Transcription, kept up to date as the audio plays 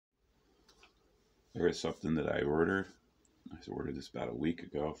There is something that I ordered. I ordered this about a week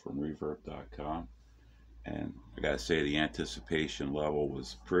ago from reverb.com. And I gotta say, the anticipation level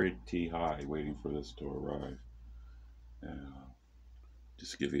was pretty high waiting for this to arrive.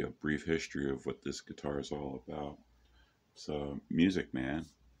 Just to give you a brief history of what this guitar is all about. It's a Music Man.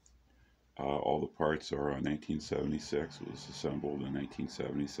 All the parts are 1976. It was assembled in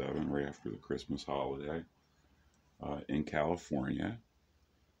 1977, right after the Christmas holiday, in California,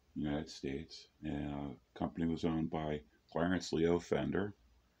 United States. And the company was owned by Clarence Leo Fender.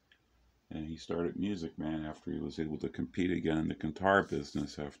 And he started Music Man after he was able to compete again in the guitar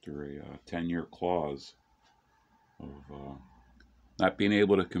business after a 10-year clause of not being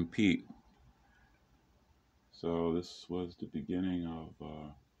able to compete. So this was the beginning of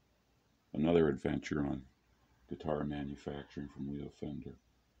another adventure on guitar manufacturing from Leo Fender.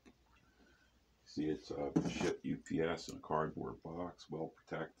 See, it's shipped UPS in a cardboard box, well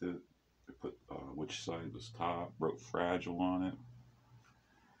protected. I put which side was top, wrote fragile on it.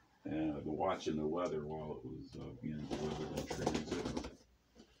 And I've been watching the weather while it was being delivered in transit.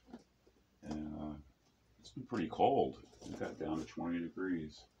 And it's been pretty cold. It got down to 20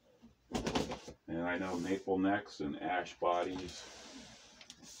 degrees. And I know maple necks and ash bodies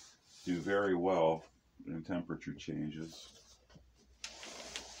do very well in temperature changes.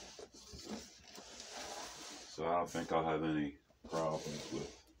 So I don't think I'll have any problems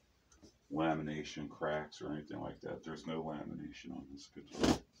with lamination cracks or anything like that. There's no lamination on this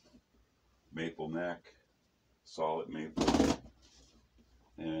guitar. Maple neck, solid maple,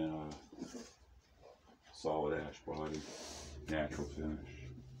 and solid ash body, natural finish.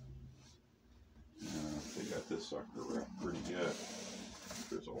 They got this sucker wrapped pretty good.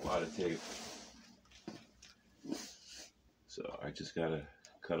 There's a lot of tape. So I just gotta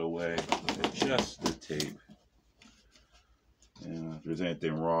cut away just the tape. And if there's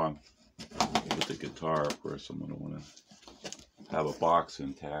anything wrong with the guitar, of course, I'm gonna wanna have a box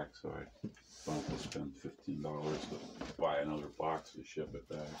intact, so I don't have to spend $15 to buy another box to ship it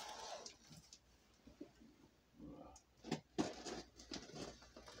back.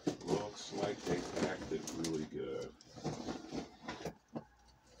 Looks like they packed it really good.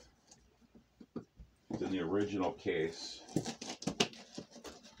 It's in the original case,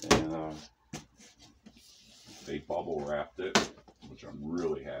 and they bubble wrapped it, which I'm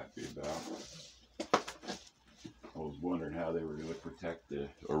really happy about. I was wondering how they were going to protect the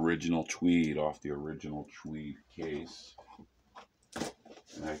original tweed off the original tweed case.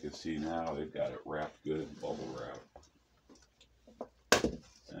 And I can see now they've got it wrapped good in bubble wrap.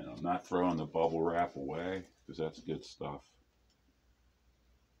 And I'm not throwing the bubble wrap away because that's good stuff.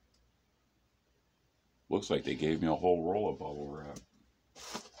 Looks like they gave me a whole roll of bubble wrap.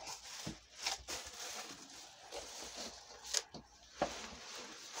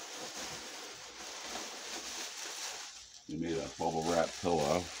 They made a bubble wrap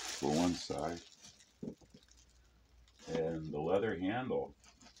pillow for one side. And the leather handle,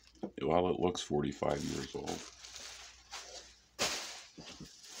 well, it looks 45 years old.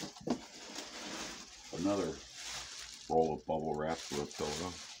 Another roll of bubble wrap for a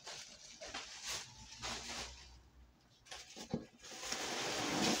pillow.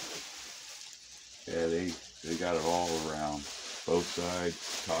 Yeah, they got it all around. Both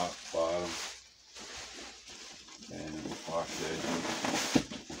sides, top, bottom. And box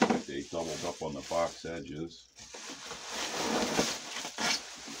edges. Like they doubled up on the box edges.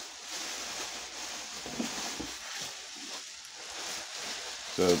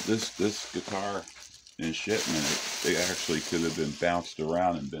 So this guitar in shipment, it actually could have been bounced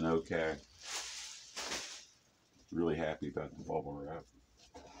around and been okay. Really happy about the bubble wrap.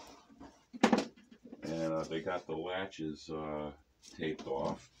 And they got the latches taped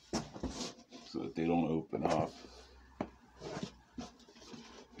off so that they don't open up.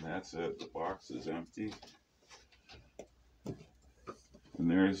 And that's it. The box is empty. And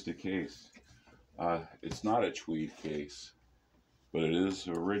there's the case. It's not a tweed case, but it is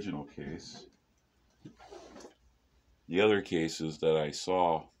the original case. The other cases that I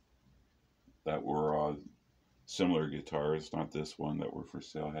saw that were similar guitars, not this one, that were for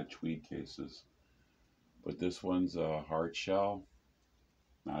sale, had tweed cases. But this one's a hard shell,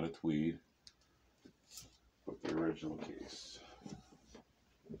 not a tweed, but the original case.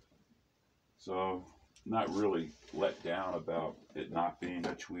 So, not really let down about it not being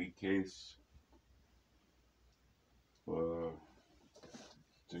a tweed case.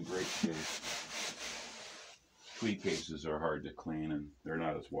 It's in great shape. Tweed cases are hard to clean and they're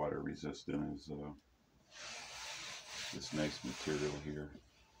not as water resistant as this nice material here.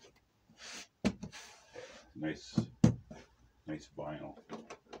 Nice vinyl.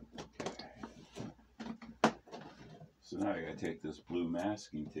 Okay. So now I gotta take this blue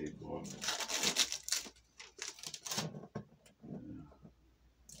masking tape off.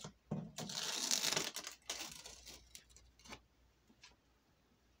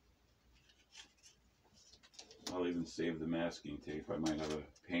 I'll even save the masking tape. I might have a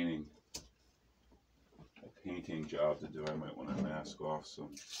painting job to do. I might want to mask off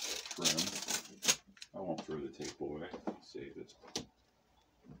some trim. I won't throw the tape away. I'll save it.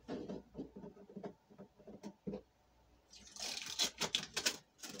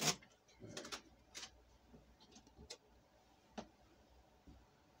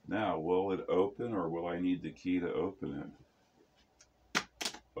 Now, will it open or will I need the key to open it?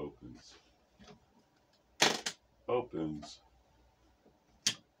 Opens. Opens.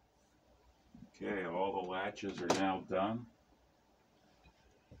 Okay, all the latches are now done.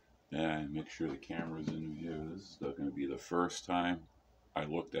 And make sure the camera's in view. This is going to be the first time I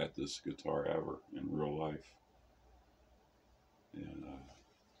looked at this guitar ever in real life. And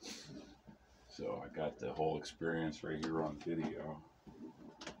so I got the whole experience right here on video.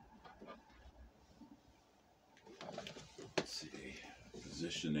 Let's see,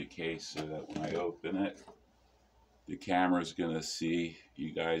 position the case so that when I open it, the camera's gonna see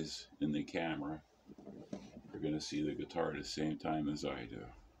you guys in the camera. You're gonna see the guitar at the same time as I do.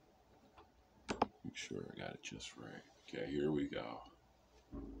 Make sure I got it just right. Okay, here we go.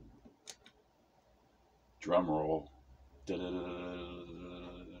 Drum roll. Okay,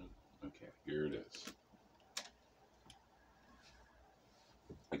 here it is.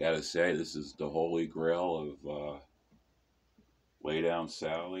 I gotta say, this is the holy grail of Lay Down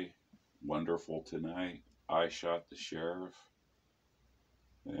Sally, Wonderful Tonight, I Shot the Sheriff,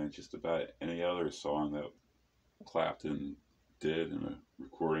 and just about any other song that Clapton did in a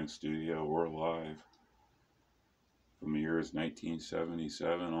recording studio or live from the years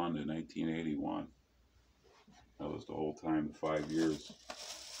 1977 on to 1981. That was the whole time, the 5 years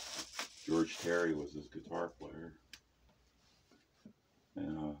George Terry was his guitar player.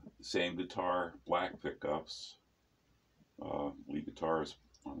 And same guitar, black pickups, lead guitars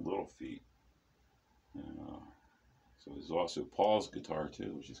on little feet. And so there's also Paul's guitar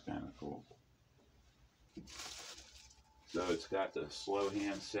too, which is kind of cool. So it's got the slow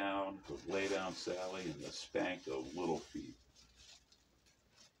hand sound of Lay Down Sally and the spank of Little Feet.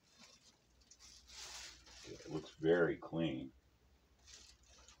 It looks very clean.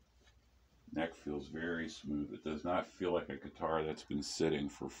 Neck feels very smooth. It does not feel like a guitar that's been sitting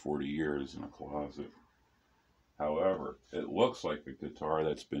for 40 years in a closet. However, it looks like a guitar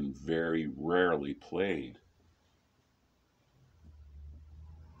that's been very rarely played.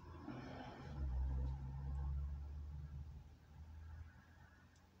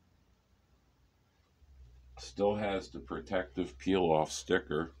 Still has the protective peel-off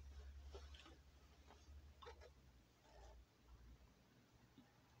sticker.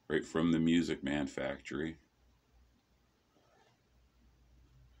 Right from the Music Man factory.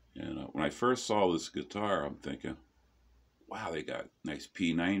 And when I first saw this guitar, I'm thinking, wow, they got nice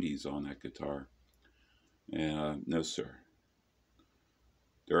P90s on that guitar. And no, sir.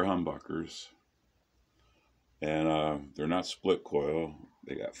 They're humbuckers. And they're not split coil.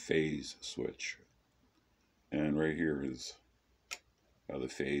 They got phase switch. And right here is how the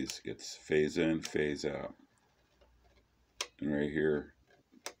phase gets phase in, phase out. And right here,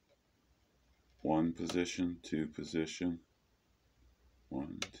 1 position, 2 position,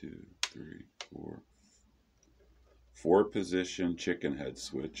 1, 2, 3, 4, 4 position chicken head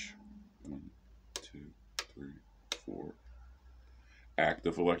switch, 1, 2, 3, 4.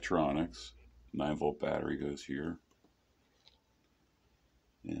 Active electronics, 9-volt battery goes here.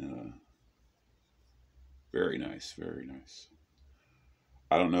 And very nice, very nice.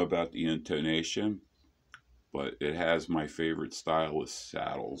 I don't know about the intonation, but it has my favorite style of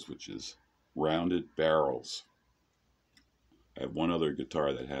saddles, which is rounded barrels. I have one other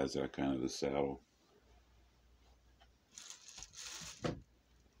guitar that has that kind of a saddle.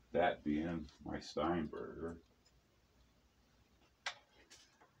 That being my Steinberger.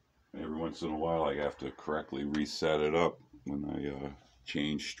 Every once in a while I have to correctly reset it up when I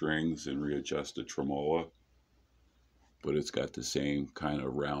change strings and readjust the tremolo. But it's got the same kind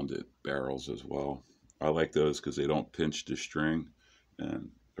of rounded barrels as well. I like those because they don't pinch the string, and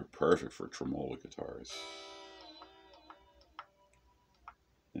they're perfect for tremolo guitars.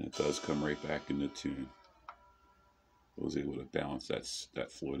 And it does come right back into tune. I was able to balance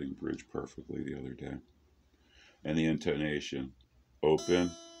that floating bridge perfectly the other day. And the intonation,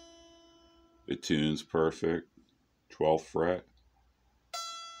 open, it tunes perfect, 12th fret,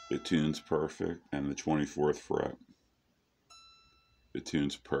 it tunes perfect, and the 24th fret, it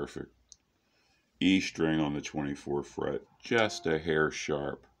tunes perfect. E string on the 24th fret, just a hair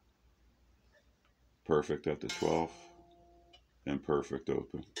sharp. Perfect at the 12th and perfect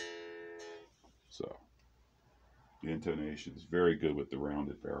open. So the intonation is very good with the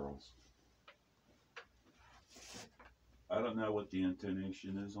rounded barrels. I don't know what the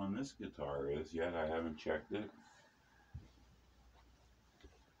intonation is on this guitar is yet. I haven't checked it.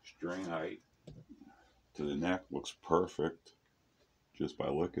 String height to the neck looks perfect just by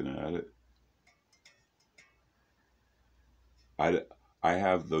looking at it. I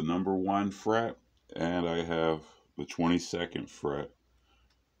have the number 1 fret and I have the 22nd fret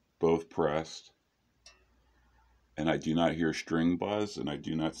both pressed, and I do not hear string buzz, and I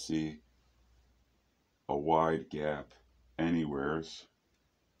do not see a wide gap anywheres.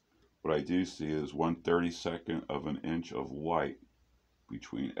 What I do see is 1/32 of an inch of light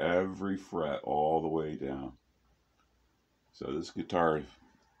between every fret all the way down. So this guitar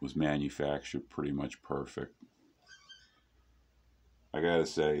was manufactured pretty much perfect. I gotta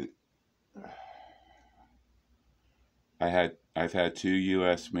say, I've had 2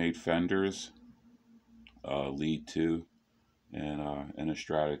 U.S. made Fenders, Lead 2, and a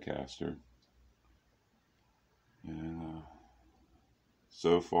Stratocaster, and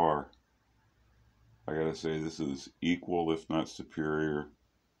so far, I gotta say this is equal, if not superior,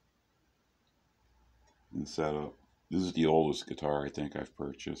 in setup. This is the oldest guitar I think I've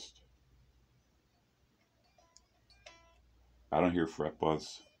purchased. I don't hear fret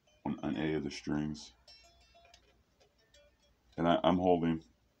buzz on any of the strings. And I'm holding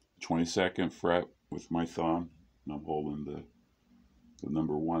the 22nd fret with my thumb, and I'm holding the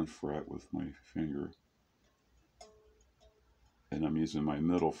number 1 fret with my finger. And I'm using my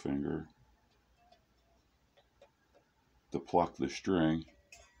middle finger to pluck the string.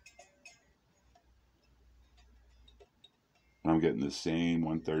 And I'm getting the same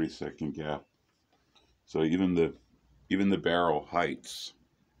 1/32 gap. So even the barrel heights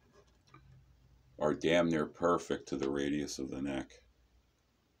are damn near perfect to the radius of the neck.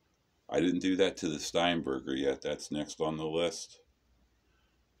 I didn't do that to the Steinberger yet. That's next on the list.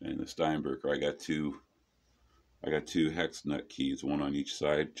 And the Steinberger, I got two hex nut keys, one on each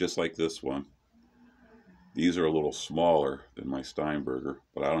side, just like this one. These are a little smaller than my Steinberger,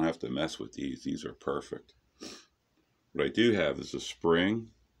 but I don't have to mess with these. These are perfect. What I do have is a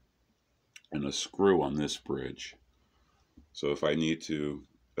spring and a screw on this bridge. So if I need to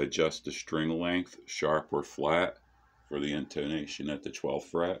adjust the string length, sharp or flat, for the intonation at the 12th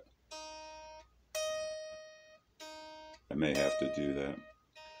fret, I may have to do that.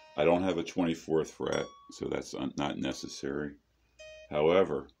 I don't have a 24th fret, so that's not necessary.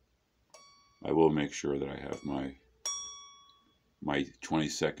 However, I will make sure that I have my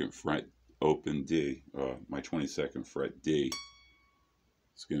 22nd fret open D, my 22nd fret D.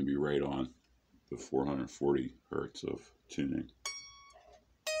 It's going to be right on the 440 hertz of tuning.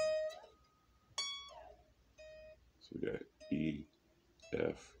 So we got E,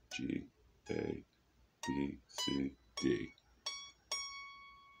 F, G, A, B, C, D.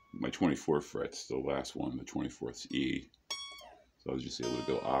 My 24th fret's the last one, the 24th's E. So I was just able to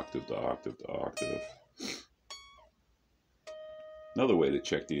go octave to octave to octave. Another way to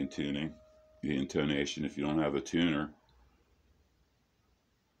check the intonation, if you don't have a tuner,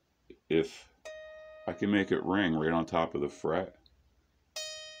 if I can make it ring right on top of the fret,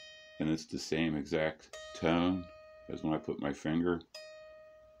 and it's the same exact tone as when I put my finger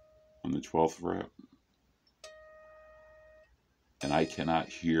on the 12th fret, and I cannot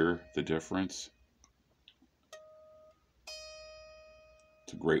hear the difference,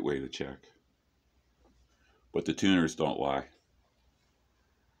 it's a great way to check. But the tuners don't lie.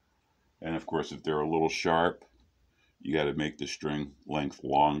 And of course, if they're a little sharp, you got to make the string length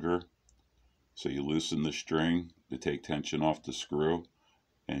longer. So you loosen the string to take tension off the screw,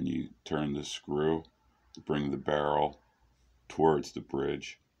 and you turn the screw to bring the barrel towards the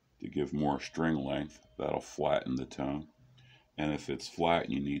bridge to give more string length. That'll flatten the tone. And if it's flat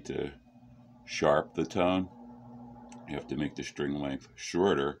and you need to sharp the tone, you have to make the string length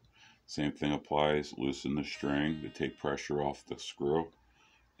shorter. Same thing applies. Loosen the string to take pressure off the screw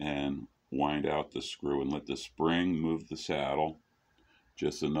and wind out the screw and let the spring move the saddle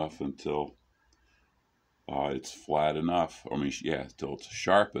just enough until it's flat enough. Until it's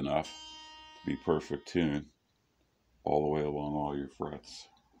sharp enough to be perfect tune all the way along all your frets.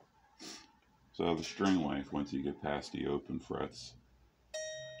 So the string length, once you get past the open frets,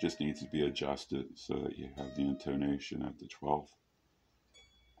 just needs to be adjusted so that you have the intonation at the 12th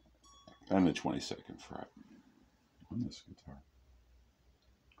and the 22nd fret on this guitar.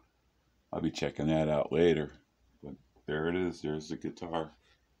 I'll be checking that out later, but there it is. There's the guitar.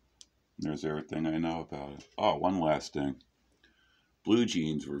 There's everything I know about it. Oh, one last thing. Blue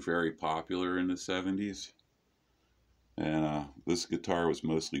jeans were very popular in the 70s, and this guitar was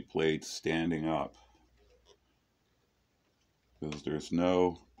mostly played standing up because there's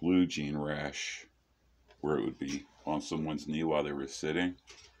no blue jean rash where it would be on someone's knee while they were sitting.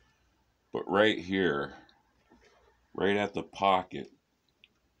 But right here, right at the pocket,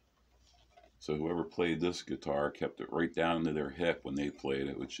 so whoever played this guitar kept it right down to their hip when they played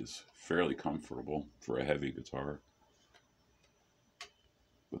it, which is fairly comfortable for a heavy guitar.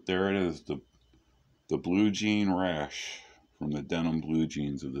 But there it is, the blue jean rash from the denim blue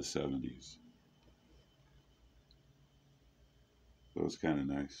jeans of the 70s. That was kind of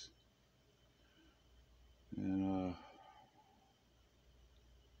nice. And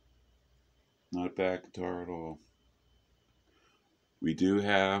not a bad guitar at all. We do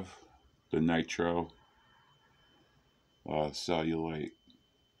have the nitro cellulite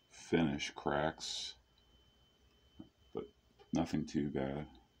finish cracks, but nothing too bad.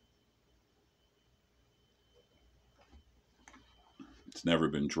 It's never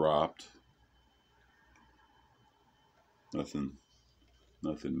been dropped. Nothing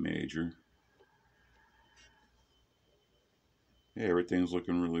major. Yeah, everything's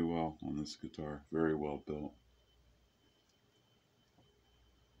looking really well on this guitar. Very well built.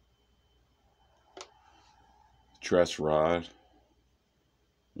 Truss rod.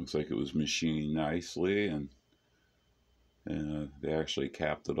 Looks like it was machined nicely, and they actually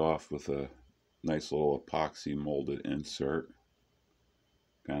capped it off with a nice little epoxy molded insert.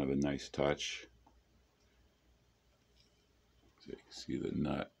 Kind of a nice touch. So you can see the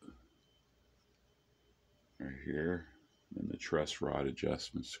nut right here, and the truss rod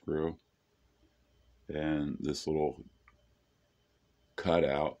adjustment screw, and this little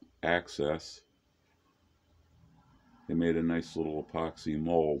cutout access. They made a nice little epoxy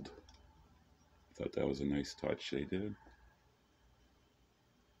mold. Thought that was a nice touch they did.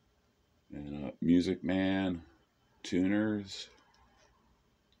 And Music Man tuners,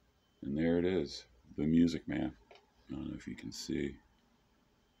 and there it is, the Music Man. I don't know if you can see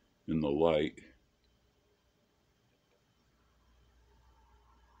in the light.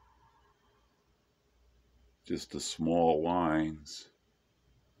 Just the small lines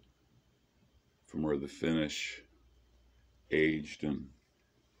from where the finish aged and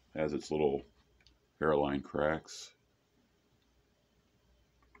has its little hairline cracks.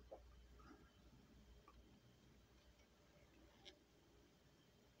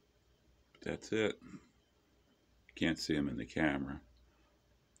 But that's it. Can't see them in the camera,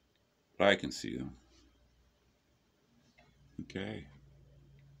 but I can see them. Okay,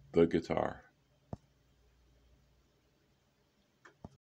 the guitar.